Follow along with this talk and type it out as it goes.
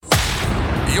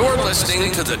You're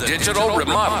listening to the Digital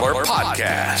Remodeler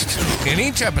Podcast. In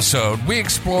each episode, we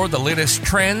explore the latest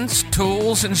trends,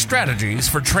 tools, and strategies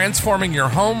for transforming your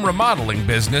home remodeling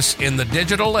business in the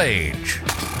digital age.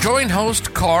 Join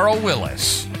host Carl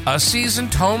Willis, a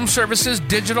seasoned home services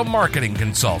digital marketing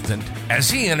consultant, as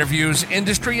he interviews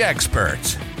industry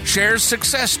experts, shares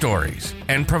success stories,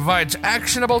 and provides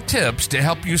actionable tips to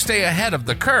help you stay ahead of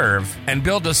the curve and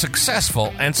build a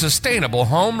successful and sustainable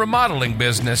home remodeling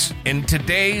business in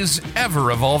today's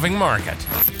ever-evolving market.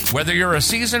 Whether you're a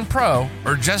seasoned pro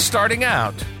or just starting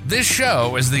out, this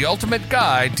show is the ultimate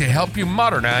guide to help you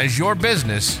modernize your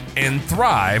business and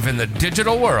thrive in the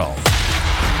digital world.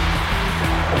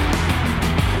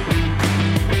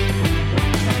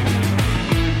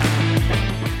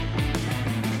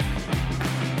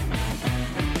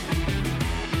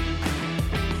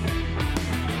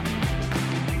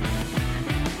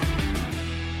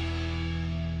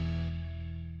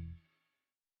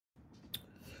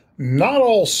 Not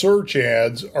all search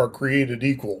ads are created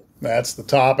equal. That's the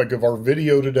topic of our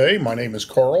video today. My name is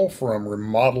Carl from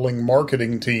Remodeling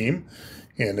Marketing Team.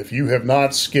 And if you have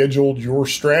not scheduled your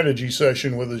strategy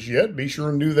session with us yet, be sure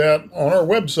and do that on our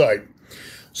website.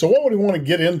 So what we want to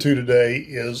get into today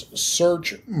is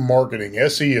search marketing,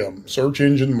 SEM, search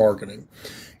engine marketing.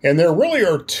 And there really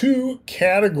are two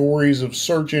categories of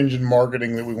search engine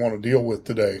marketing that we want to deal with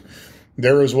today.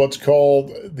 There is what's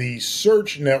called the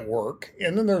search network,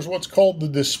 and then there's what's called the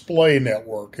display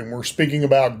network. And we're speaking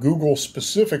about Google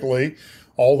specifically,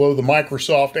 although the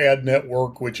Microsoft ad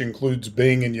network, which includes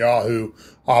Bing and Yahoo,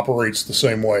 operates the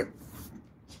same way.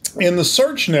 In the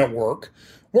search network,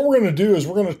 what we're going to do is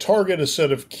we're going to target a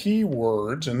set of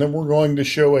keywords, and then we're going to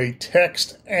show a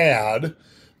text ad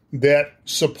that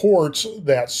supports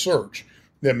that search,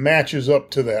 that matches up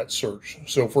to that search.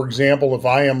 So, for example, if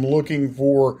I am looking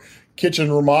for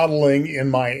kitchen remodeling in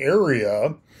my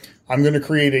area, I'm going to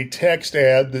create a text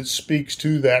ad that speaks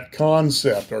to that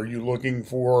concept. Are you looking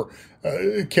for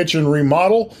a kitchen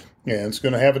remodel? And it's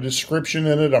going to have a description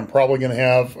in it. I'm probably going to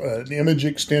have an image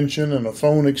extension and a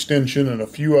phone extension and a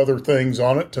few other things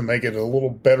on it to make it a little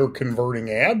better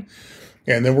converting ad.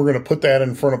 And then we're going to put that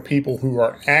in front of people who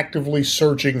are actively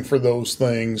searching for those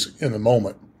things in the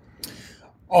moment.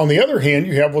 On the other hand,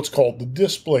 you have what's called the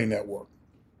display network.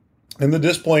 And the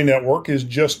display network is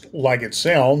just like it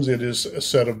sounds. It is a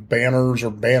set of banners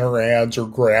or banner ads or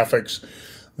graphics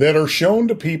that are shown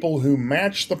to people who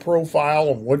match the profile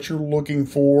of what you're looking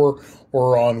for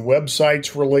or on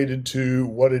websites related to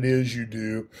what it is you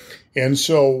do. And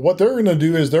so what they're going to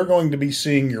do is they're going to be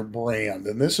seeing your brand.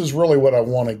 And this is really what I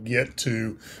want to get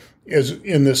to is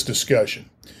in this discussion.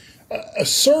 A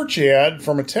search ad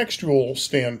from a textual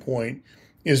standpoint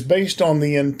is based on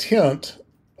the intent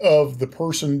of the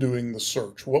person doing the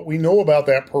search. What we know about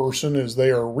that person is they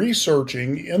are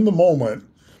researching in the moment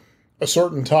a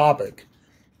certain topic,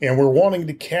 and we're wanting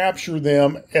to capture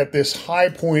them at this high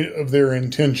point of their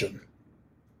intention.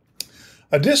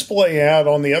 A display ad,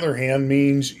 on the other hand,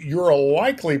 means you're a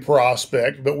likely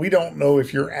prospect, but we don't know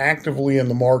if you're actively in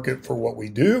the market for what we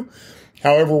do.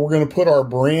 However, we're going to put our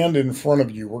brand in front of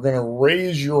you. We're going to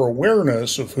raise your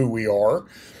awareness of who we are,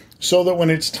 so that when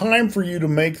it's time for you to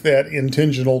make that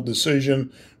intentional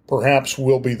decision, perhaps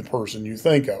we'll be the person you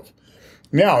think of.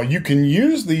 Now, you can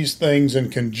use these things in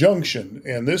conjunction,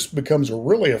 and this becomes a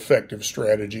really effective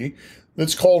strategy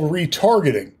that's called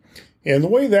retargeting. And the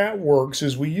way that works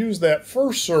is we use that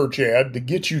first search ad to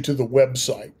get you to the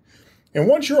website. And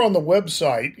once you're on the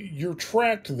website, you're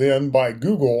tracked then by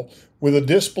Google with a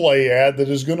display ad that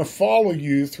is going to follow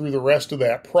you through the rest of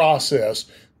that process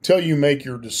till you make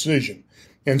your decision.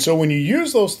 And so when you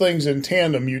use those things in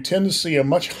tandem, you tend to see a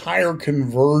much higher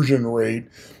conversion rate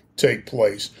take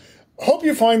place. Hope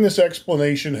you find this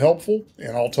explanation helpful,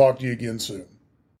 and I'll talk to you again soon.